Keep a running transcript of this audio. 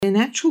in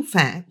actual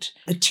fact,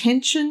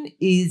 attention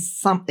is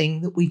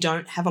something that we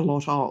don't have a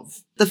lot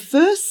of. The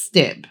first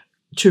step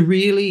to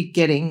really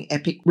getting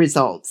epic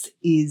results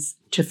is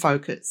to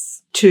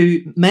focus,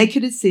 to make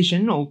a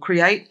decision or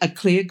create a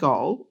clear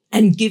goal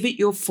and give it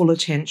your full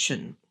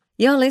attention.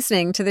 You're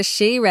listening to the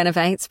She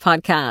Renovates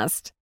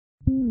podcast.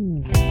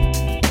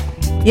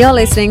 You're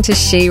listening to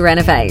She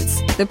Renovates,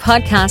 the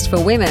podcast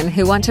for women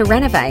who want to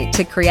renovate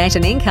to create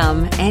an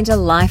income and a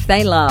life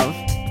they love.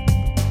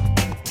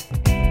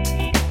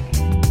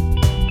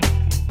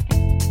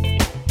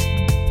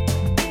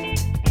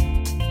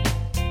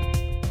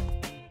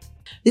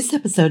 This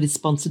episode is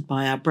sponsored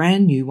by our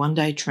brand new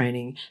one-day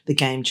training, the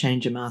Game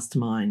Changer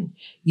Mastermind.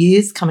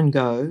 Years come and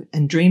go,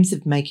 and dreams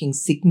of making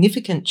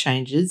significant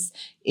changes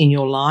in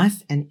your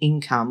life and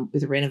income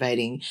with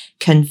renovating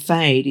can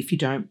fade if you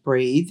don't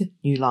breathe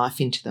new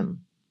life into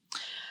them.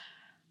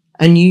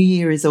 A new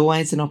year is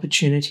always an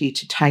opportunity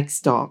to take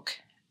stock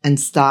and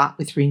start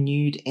with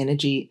renewed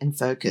energy and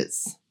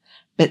focus.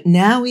 But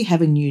now we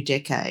have a new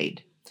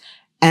decade,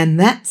 and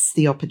that's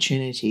the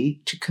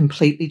opportunity to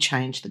completely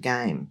change the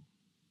game.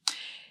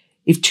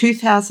 If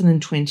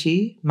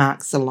 2020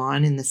 marks a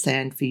line in the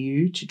sand for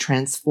you to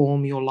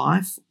transform your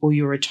life or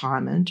your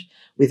retirement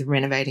with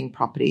renovating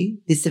property,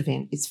 this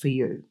event is for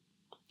you.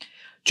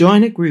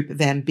 Join a group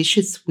of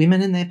ambitious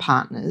women and their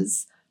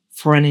partners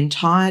for an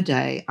entire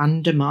day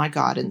under my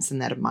guidance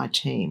and that of my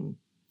team.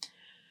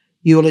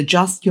 You'll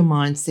adjust your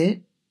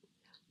mindset,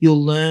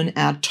 you'll learn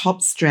our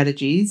top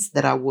strategies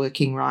that are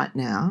working right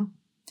now,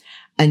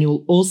 and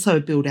you'll also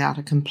build out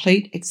a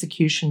complete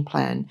execution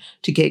plan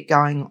to get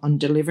going on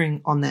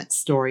delivering on that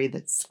story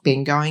that's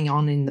been going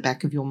on in the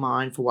back of your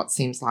mind for what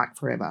seems like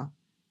forever.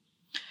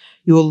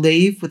 You will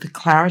leave with the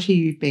clarity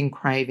you've been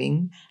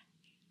craving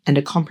and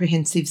a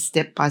comprehensive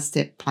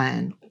step-by-step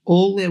plan.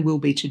 All there will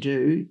be to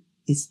do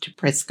is to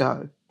press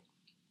go.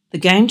 The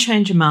Game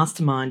Changer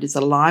Mastermind is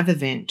a live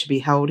event to be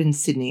held in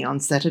Sydney on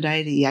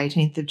Saturday, the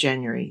 18th of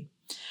January,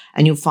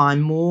 and you'll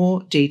find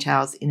more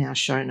details in our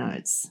show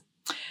notes.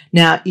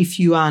 Now, if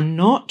you are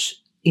not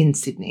in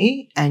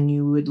Sydney and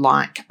you would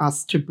like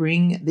us to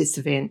bring this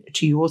event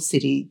to your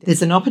city,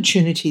 there's an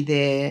opportunity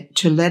there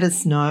to let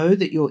us know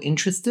that you're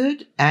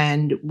interested,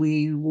 and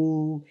we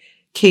will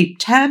keep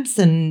tabs,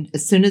 and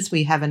as soon as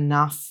we have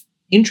enough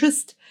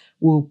interest,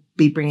 we'll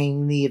be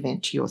bringing the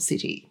event to your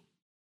city.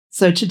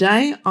 So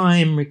today I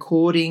am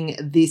recording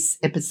this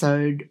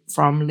episode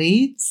from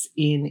Leeds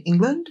in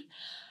England.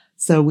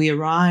 So we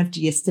arrived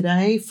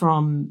yesterday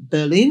from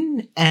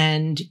Berlin,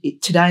 and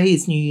today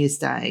is New Year's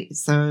Day.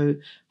 So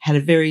had a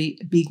very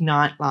big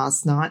night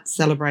last night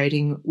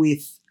celebrating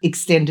with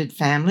extended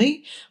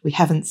family. We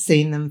haven't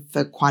seen them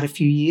for quite a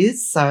few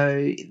years,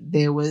 so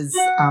there was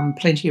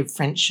plenty of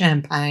French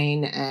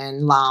champagne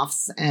and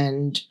laughs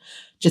and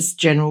just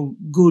general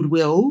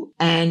goodwill.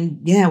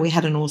 And yeah, we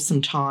had an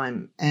awesome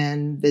time.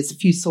 And there's a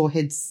few sore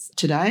heads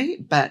today,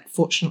 but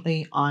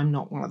fortunately I'm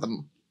not one of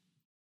them.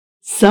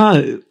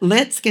 So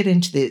let's get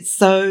into this.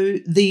 So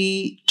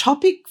the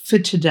topic for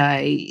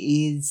today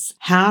is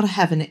how to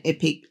have an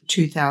epic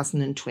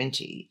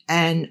 2020.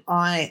 And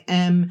I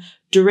am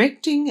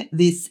directing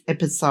this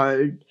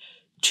episode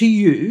to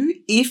you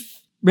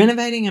if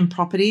renovating and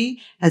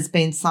property has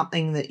been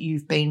something that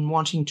you've been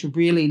wanting to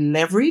really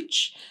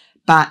leverage,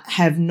 but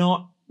have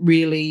not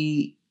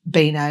really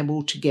been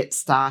able to get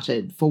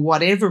started for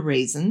whatever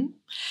reason.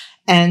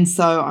 And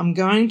so I'm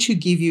going to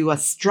give you a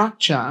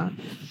structure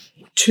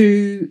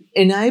to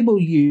enable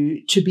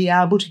you to be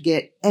able to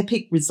get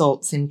epic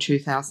results in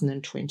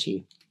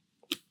 2020.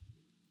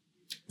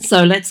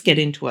 So let's get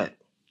into it.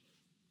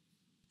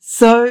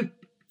 So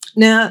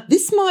now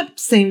this might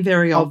seem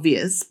very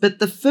obvious, but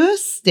the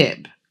first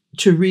step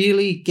to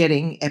really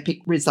getting epic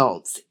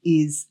results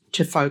is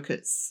to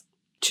focus,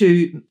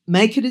 to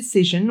make a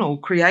decision or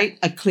create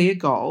a clear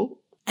goal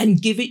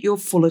and give it your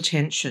full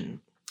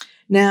attention.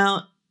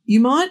 Now,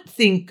 you might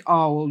think,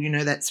 oh,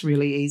 well, that's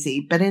really easy,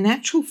 but in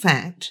actual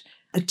fact,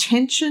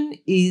 attention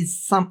is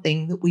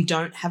something that we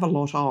don't have a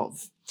lot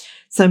of.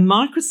 So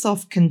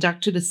Microsoft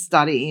conducted a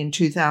study in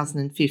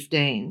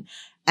 2015,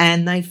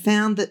 and they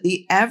found that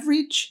the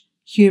average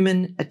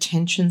human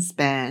attention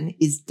span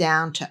is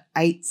down to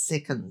 8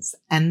 seconds,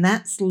 and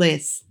that's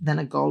less than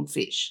a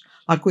goldfish.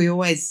 Like we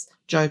always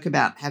joke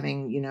about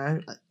having,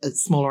 a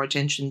smaller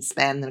attention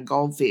span than a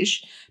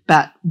goldfish,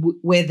 but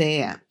we're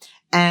there.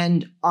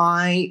 And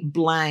I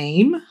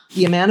blame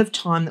the amount of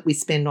time that we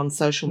spend on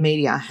social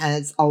media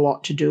has a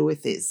lot to do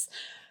with this.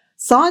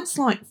 Sites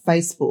like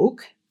Facebook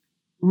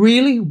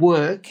really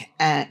work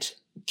at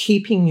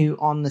keeping you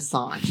on the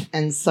site.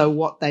 And so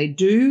what they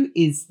do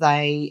is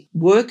they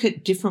work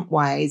at different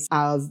ways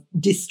of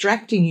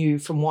distracting you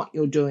from what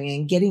you're doing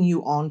and getting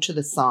you onto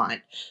the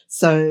site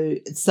so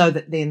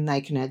that then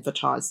they can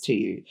advertise to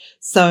you.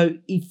 So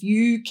if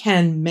you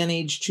can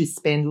manage to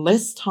spend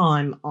less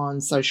time on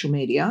social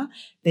media,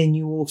 then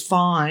you will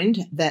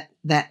find that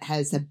that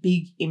has a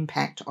big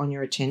impact on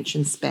your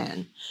attention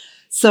span.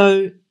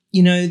 So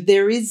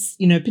there is,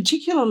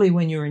 particularly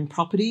when you're in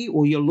property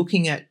or you're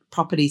looking at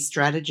property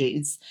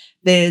strategies,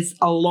 there's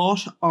a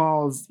lot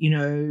of,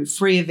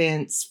 free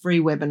events, free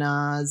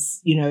webinars,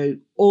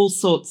 all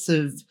sorts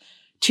of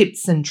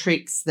tips and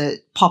tricks that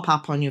pop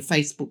up on your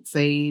Facebook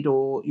feed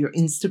or your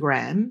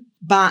Instagram.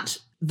 But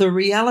the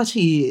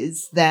reality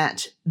is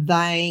that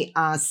they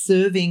are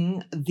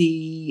serving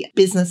the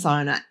business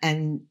owner,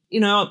 and,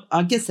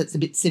 I guess that's a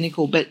bit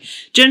cynical, but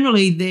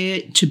generally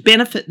they're to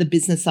benefit the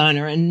business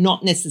owner and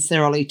not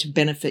necessarily to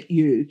benefit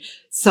you.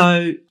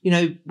 So,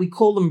 we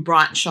call them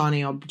bright,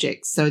 shiny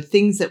objects. So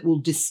things that will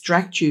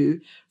distract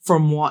you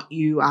from what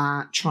you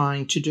are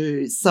trying to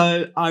do.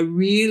 So I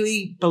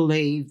really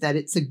believe that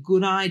it's a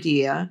good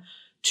idea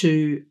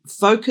to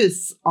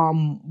focus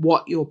on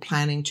what you're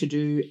planning to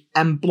do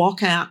and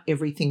block out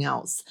everything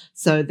else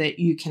so that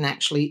you can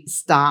actually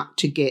start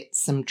to get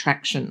some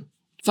traction.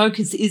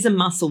 Focus is a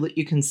muscle that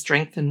you can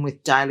strengthen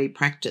with daily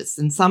practice.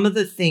 And some of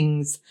the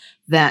things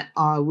that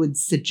I would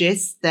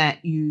suggest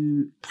that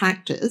you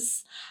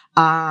practice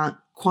are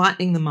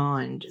quietening the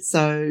mind.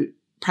 So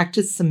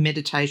practice some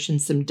meditation,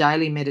 some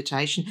daily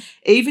meditation,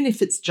 even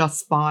if it's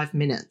just 5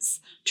 minutes,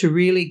 to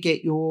really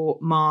get your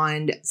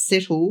mind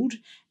settled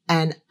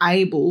and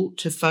able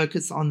to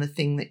focus on the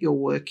thing that you're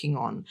working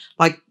on.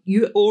 Like,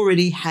 you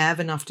already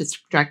have enough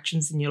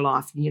distractions in your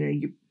life.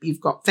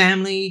 You've got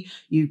family,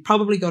 you've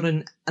probably got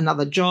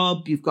another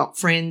job, you've got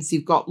friends,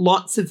 you've got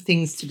lots of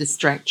things to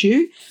distract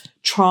you.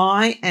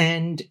 Try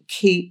and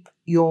keep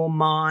your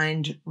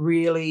mind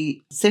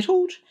really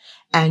settled,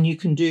 and you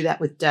can do that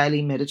with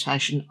daily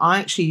meditation. I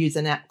actually use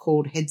an app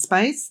called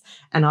Headspace,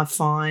 and I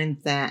find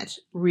that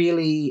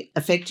really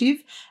effective.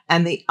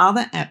 And the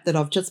other app that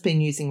I've just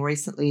been using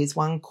recently is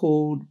one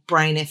called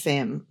Brain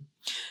FM.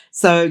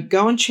 So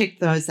go and check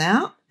those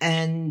out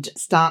and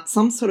start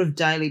some sort of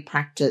daily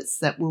practice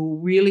that will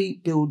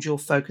really build your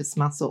focus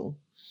muscle.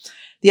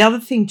 The other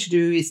thing to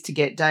do is to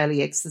get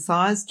daily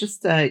exercise,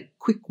 just a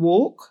quick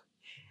walk,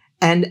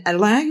 and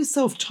allow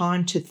yourself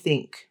time to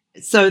think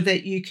so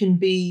that you can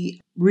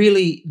be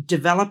really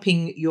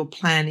developing your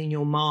plan in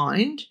your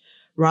mind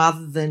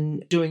rather than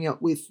doing it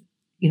with,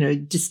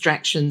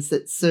 distractions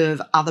that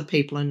serve other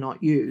people and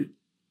not you.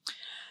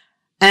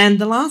 And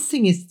the last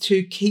thing is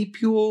to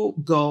keep your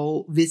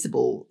goal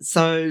visible.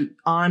 So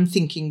I'm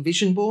thinking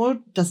vision board.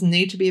 Doesn't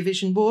need to be a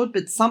vision board,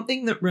 but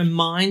something that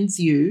reminds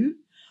you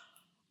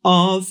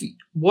of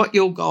what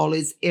your goal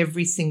is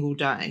every single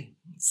day.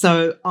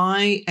 So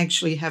I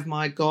actually have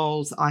my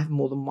goals. I have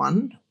more than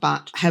one,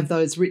 but have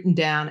those written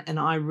down and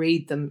I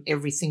read them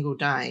every single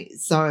day.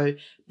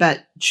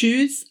 But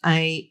choose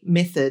a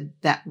method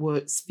that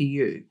works for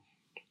you.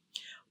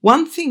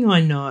 One thing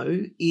I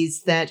know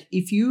is that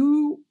if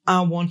you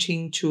are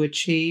wanting to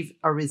achieve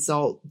a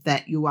result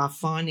that you are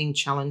finding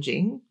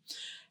challenging,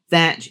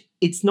 that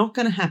it's not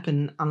going to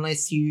happen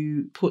unless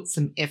you put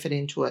some effort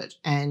into it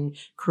and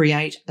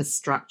create a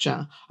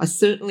structure. I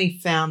certainly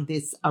found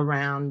this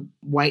around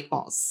weight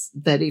loss,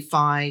 that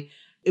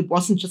it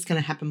wasn't just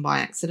going to happen by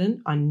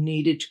accident. I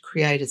needed to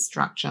create a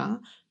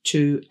structure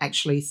to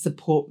actually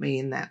support me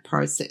in that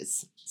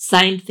process.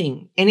 Same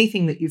thing,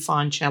 anything that you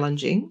find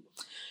challenging,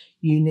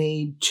 you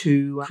need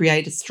to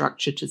create a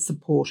structure to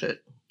support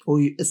it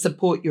or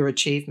support your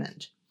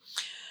achievement.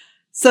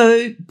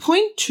 So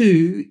point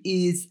 2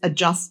 is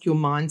adjust your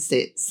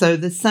mindset. So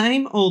the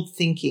same old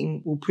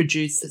thinking will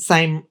produce the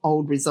same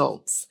old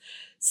results.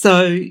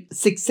 So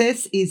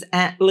success is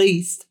at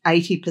least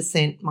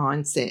 80%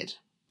 mindset.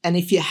 And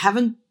if you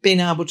haven't been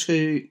able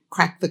to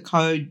crack the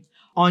code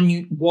on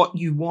what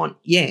you want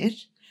yet,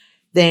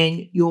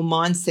 then your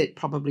mindset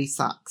probably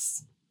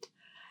sucks.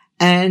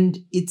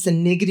 And it's a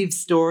negative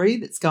story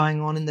that's going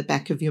on in the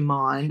back of your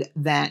mind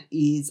that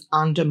is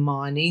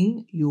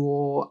undermining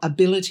your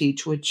ability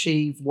to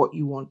achieve what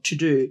you want to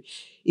do.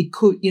 It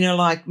could,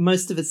 like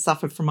most of us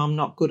suffer from, I'm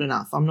not good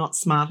enough, I'm not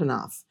smart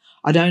enough,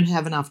 I don't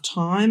have enough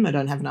time, I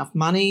don't have enough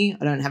money,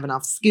 I don't have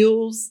enough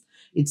skills,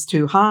 it's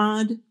too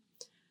hard,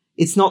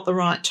 it's not the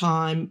right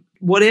time.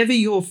 Whatever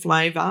your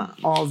flavour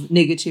of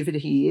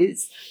negativity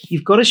is,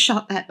 you've got to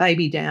shut that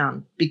baby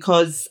down,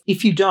 because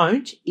if you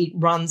don't, it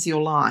runs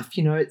your life.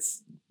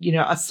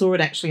 I saw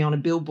it actually on a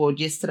billboard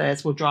yesterday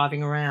as we're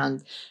driving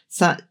around.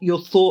 So your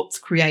thoughts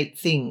create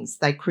things.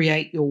 They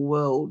create your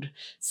world.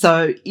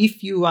 So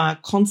if you are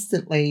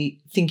constantly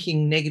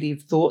thinking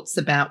negative thoughts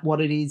about what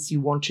it is you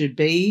want to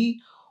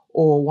be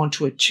or want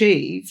to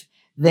achieve,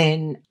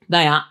 then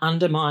they are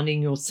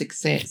undermining your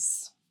success.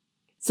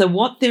 So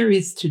what there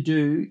is to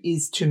do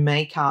is to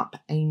make up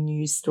a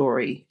new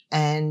story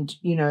and,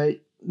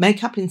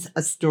 make up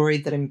a story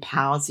that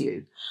empowers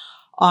you.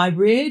 I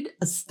read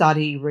a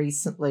study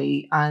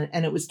recently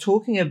and it was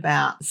talking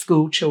about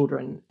school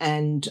children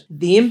and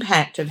the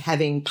impact of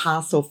having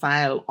pass or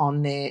fail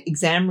on their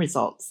exam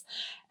results.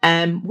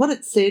 And what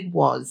it said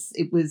was,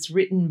 it was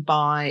written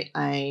by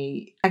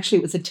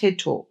it was a TED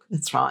Talk,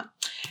 that's right.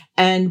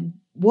 And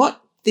what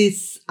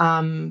this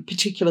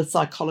particular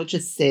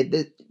psychologist said,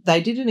 that they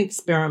did an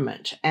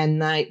experiment,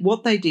 and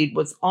what they did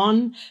was,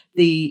 on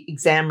the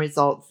exam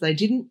results, they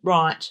didn't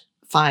write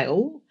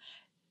fail,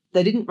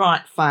 they didn't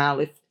write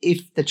fail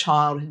if the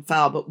child had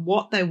failed, but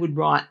what they would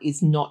write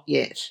is not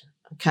yet,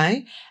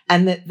 okay?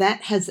 And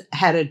that has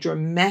had a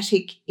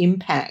dramatic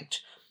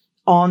impact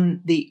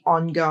on the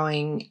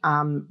ongoing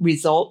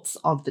results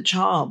of the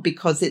child,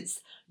 because it's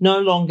no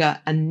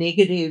longer a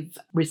negative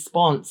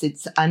response.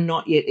 It's a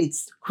not yet.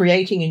 It's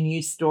creating a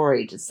new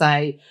story to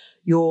say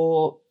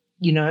you're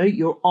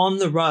on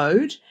the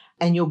road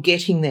and you're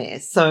getting there.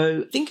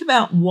 So think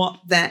about what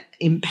that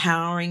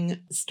empowering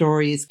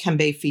story can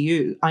be for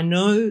you. I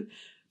know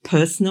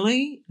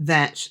personally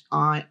that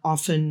I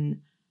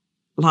often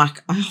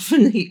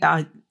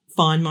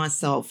find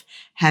myself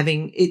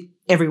having it.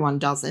 Everyone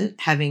does it,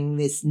 having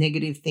this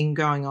negative thing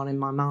going on in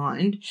my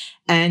mind.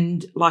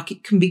 And like,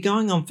 it can be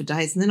going on for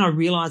days. And then I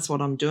realize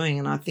what I'm doing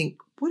and I think,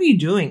 what are you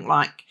doing?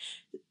 Like,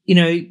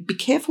 be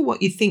careful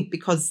what you think,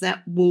 because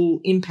that will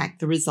impact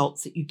the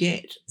results that you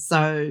get.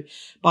 So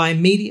by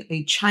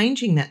immediately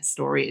changing that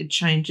story, it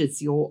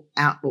changes your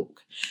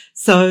outlook.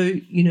 So,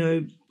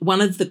 one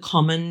of the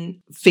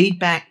common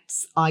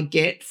feedbacks I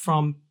get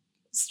from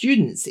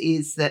students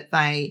is that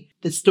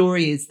the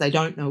story is they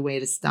don't know where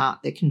to start.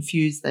 They're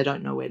confused. They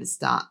don't know where to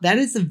start. That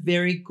is a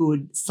very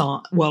good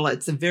sign. Well,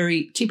 it's a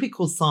very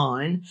typical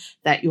sign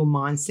that your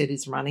mindset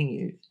is running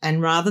you.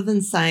 And rather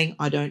than saying,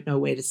 I don't know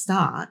where to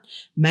start,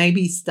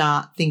 maybe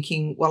start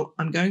thinking, well,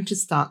 I'm going to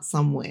start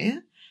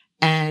somewhere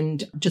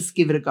and just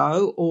give it a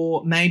go.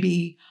 Or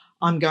maybe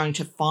I'm going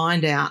to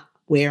find out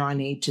where I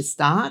need to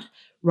start,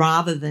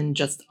 rather than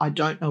just, I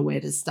don't know where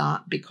to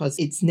start, because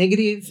it's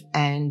negative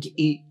and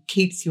it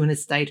keeps you in a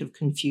state of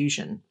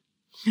confusion.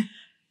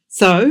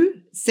 So,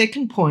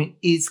 second point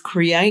is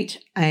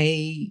create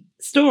a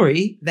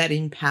story that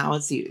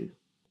empowers you.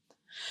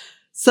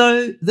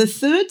 So the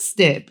third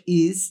step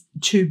is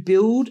to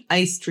build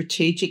a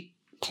strategic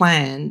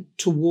plan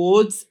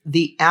towards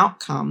the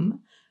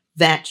outcome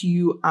that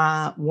you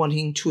are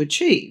wanting to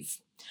achieve.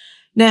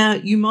 Now,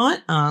 you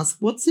might ask,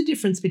 what's the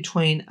difference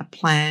between a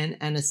plan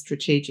and a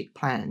strategic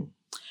plan?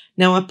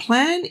 Now, a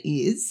plan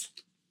is,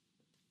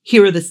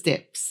 here are the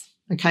steps.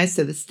 Okay,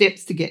 so the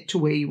steps to get to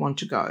where you want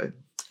to go.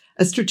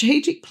 A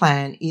strategic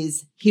plan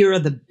is, here are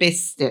the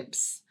best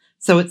steps.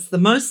 So it's the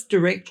most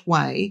direct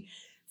way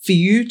for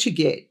you to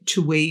get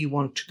to where you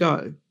want to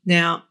go.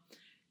 Now,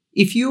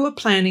 if you are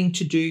planning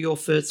to do your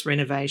first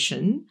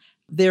renovation,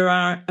 there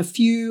are a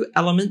few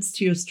elements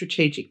to your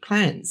strategic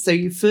plan. So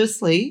you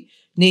firstly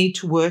need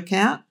to work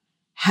out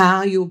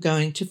how you're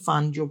going to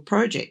fund your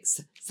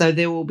projects. So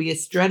there will be a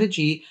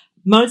strategy.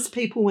 Most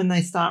people, when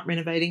they start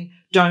renovating,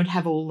 don't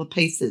have all the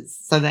pieces.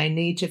 So they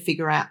need to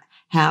figure out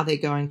how they're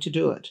going to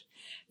do it.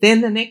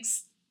 Then the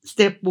next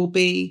step will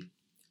be,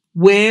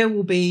 where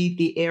will be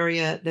the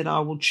area that I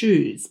will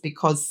choose?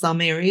 Because some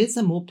areas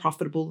are more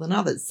profitable than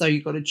others. So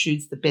you've got to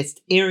choose the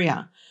best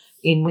area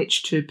in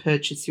which to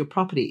purchase your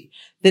property.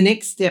 The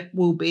next step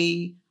will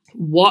be,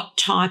 what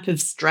type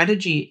of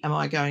strategy am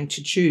I going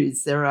to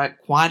choose? There are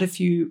quite a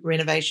few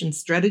renovation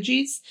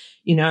strategies,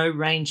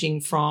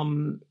 ranging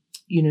from,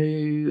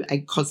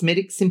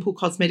 a simple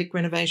cosmetic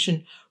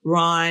renovation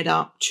right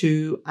up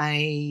to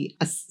a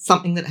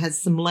something that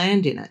has some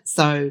land in it.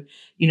 So,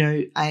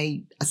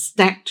 a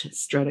stacked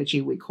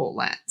strategy, we call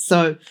that.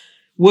 So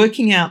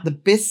working out the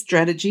best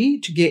strategy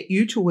to get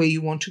you to where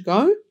you want to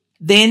go.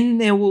 Then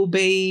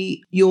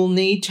you'll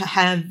need to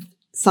have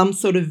some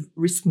sort of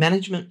risk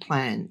management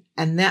plan,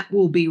 and that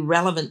will be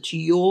relevant to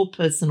your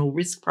personal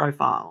risk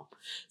profile.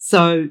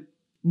 So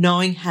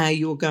knowing how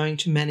you're going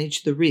to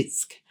manage the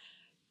risk.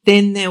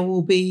 Then there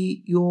will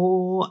be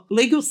your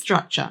legal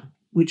structure,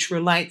 which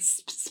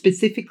relates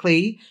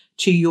specifically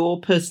to your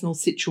personal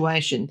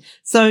situation.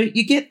 So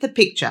you get the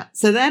picture.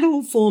 So that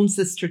all forms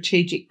the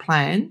strategic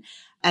plan,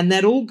 and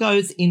that all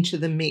goes into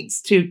the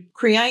mix to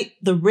create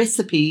the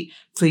recipe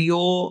for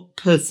your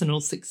personal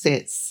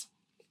success.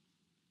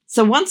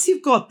 So once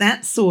you've got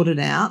that sorted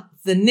out,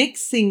 the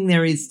next thing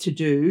there is to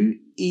do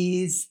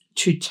is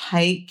to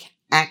take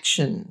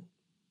action.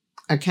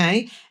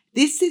 Okay?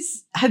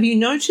 Have you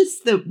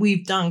noticed that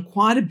we've done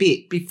quite a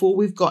bit before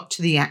we've got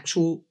to the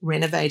actual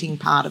renovating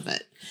part of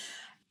it?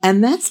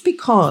 And that's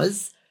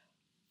because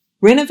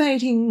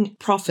renovating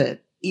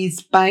profit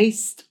is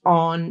based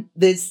on,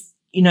 most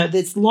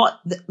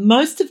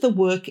of the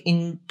work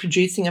in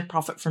producing a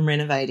profit from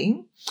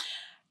renovating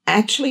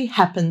actually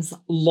happens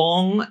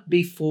long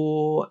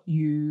before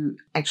you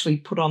actually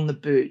put on the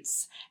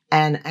boots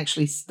and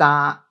actually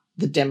start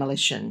the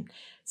demolition.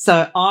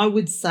 So I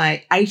would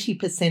say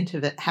 80%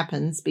 of it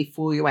happens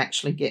before you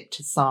actually get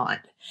to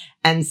site.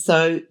 And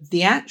so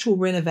the actual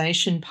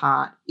renovation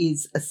part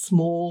is a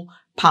small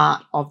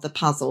part of the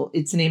puzzle.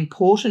 It's an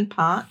important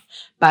part,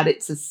 but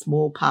it's a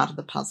small part of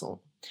the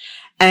puzzle.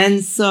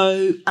 And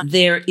so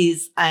there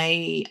is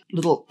a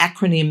little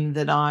acronym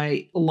that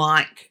I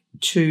like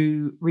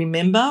to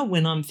remember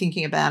when I'm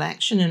thinking about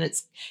action, and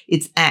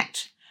it's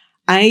ACT.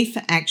 A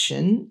for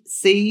action,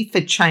 C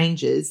for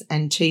changes,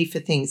 and T for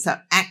things. So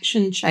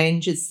action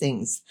changes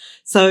things.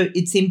 So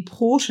it's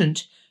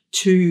important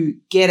to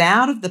get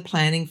out of the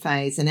planning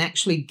phase and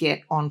actually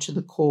get onto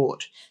the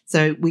court.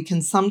 So we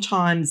can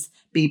sometimes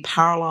be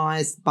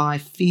paralyzed by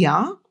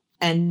fear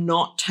and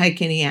not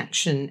take any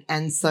action.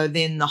 And so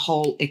then the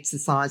whole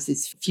exercise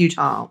is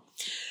futile.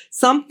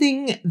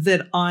 Something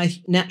that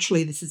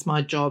this is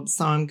my job,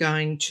 so I'm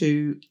going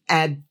to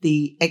add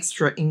the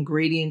extra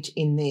ingredient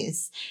in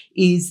this,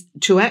 is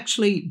to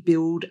actually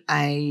build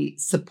a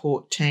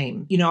support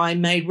team. I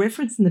made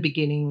reference in the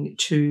beginning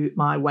to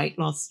my weight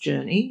loss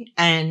journey,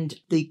 and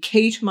the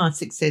key to my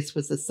success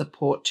was a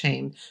support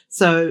team.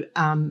 So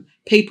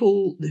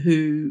people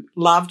who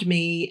loved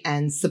me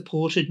and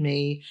supported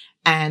me,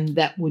 and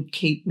that would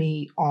keep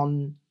me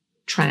on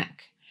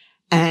track.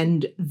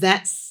 And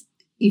that's,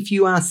 if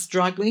you are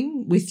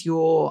struggling with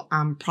your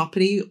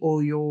property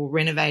or your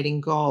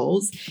renovating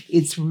goals,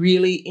 it's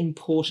really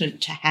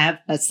important to have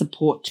a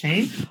support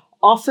team.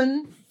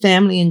 Often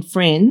family and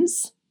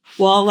friends,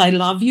 while they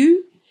love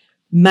you,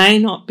 may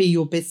not be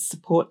your best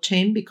support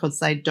team because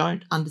they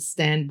don't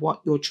understand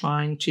what you're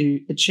trying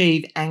to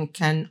achieve and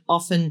can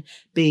often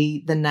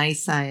be the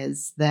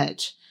naysayers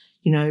that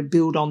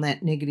build on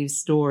that negative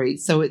story.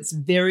 So it's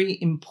very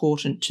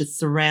important to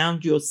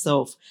surround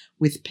yourself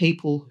with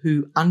people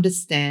who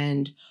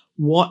understand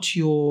what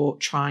you're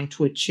trying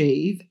to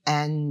achieve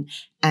and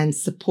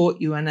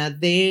support you and are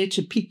there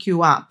to pick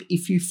you up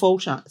if you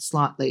falter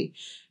slightly.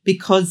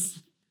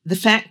 Because the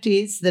fact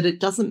is that it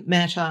doesn't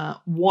matter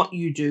what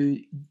you do,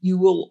 you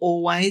will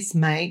always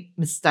make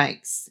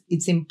mistakes.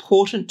 It's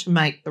important to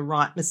make the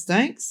right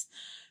mistakes.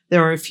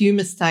 There are a few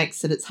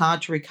mistakes that it's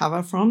hard to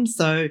recover from.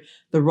 So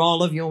the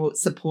role of your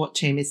support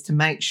team is to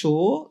make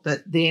sure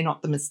that they're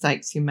not the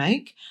mistakes you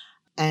make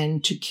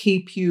and to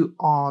keep you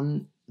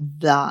on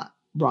the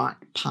right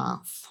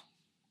path.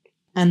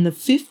 And the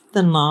fifth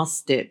and last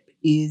step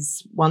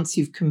is, once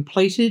you've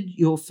completed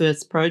your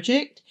first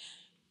project,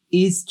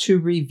 is to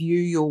review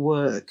your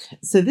work.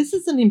 So this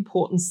is an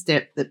important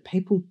step that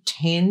people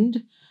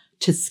tend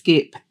to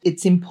skip.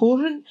 It's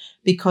important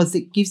because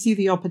it gives you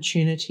the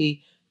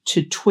opportunity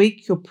to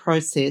tweak your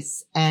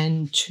process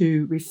and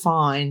to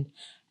refine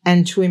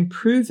and to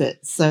improve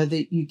it so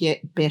that you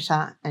get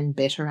better and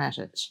better at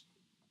it.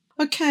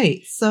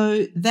 Okay,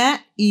 so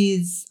that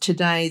is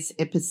today's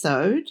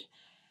episode.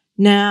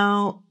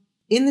 Now,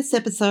 in this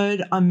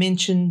episode, I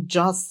mentioned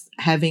just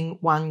having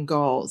one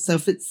goal. So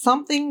if it's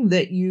something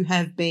that you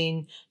have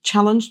been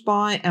challenged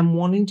by and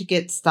wanting to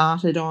get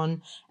started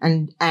on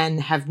and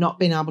have not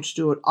been able to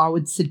do it, I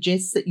would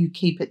suggest that you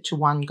keep it to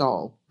one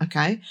goal,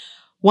 okay?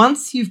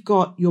 Once you've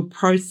got your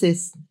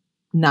process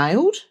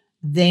nailed,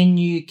 then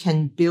you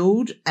can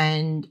build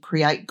and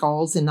create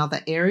goals in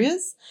other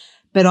areas.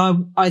 But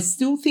I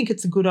still think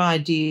it's a good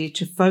idea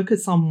to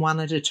focus on one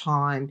at a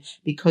time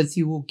because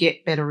you will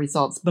get better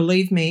results.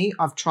 Believe me,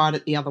 I've tried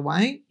it the other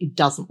way. It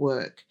doesn't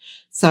work.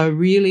 So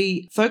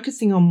really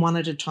focusing on one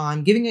at a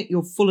time, giving it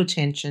your full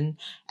attention,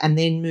 and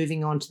then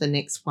moving on to the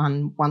next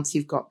one once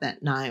you've got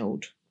that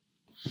nailed.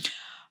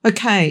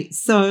 Okay,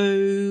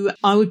 so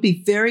I would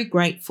be very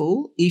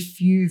grateful if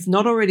you've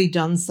not already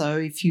done so,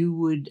 if you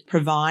would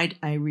provide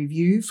a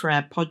review for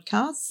our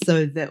podcast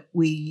so that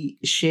we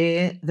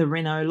share the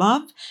Reno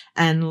love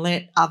and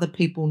let other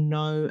people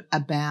know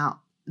about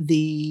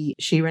the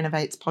She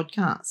Renovates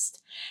podcast.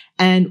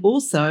 And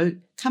also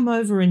come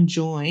over and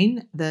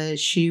join the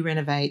She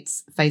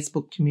Renovates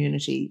Facebook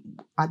community.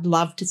 I'd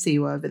love to see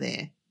you over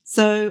there.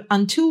 So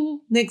until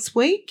next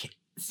week,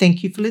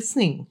 thank you for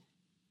listening.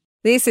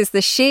 This is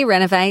the She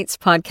Renovates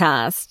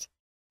podcast.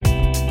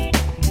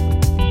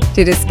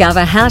 To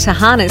discover how to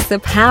harness the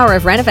power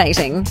of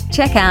renovating,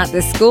 check out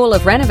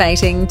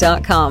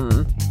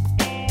theschoolofrenovating.com.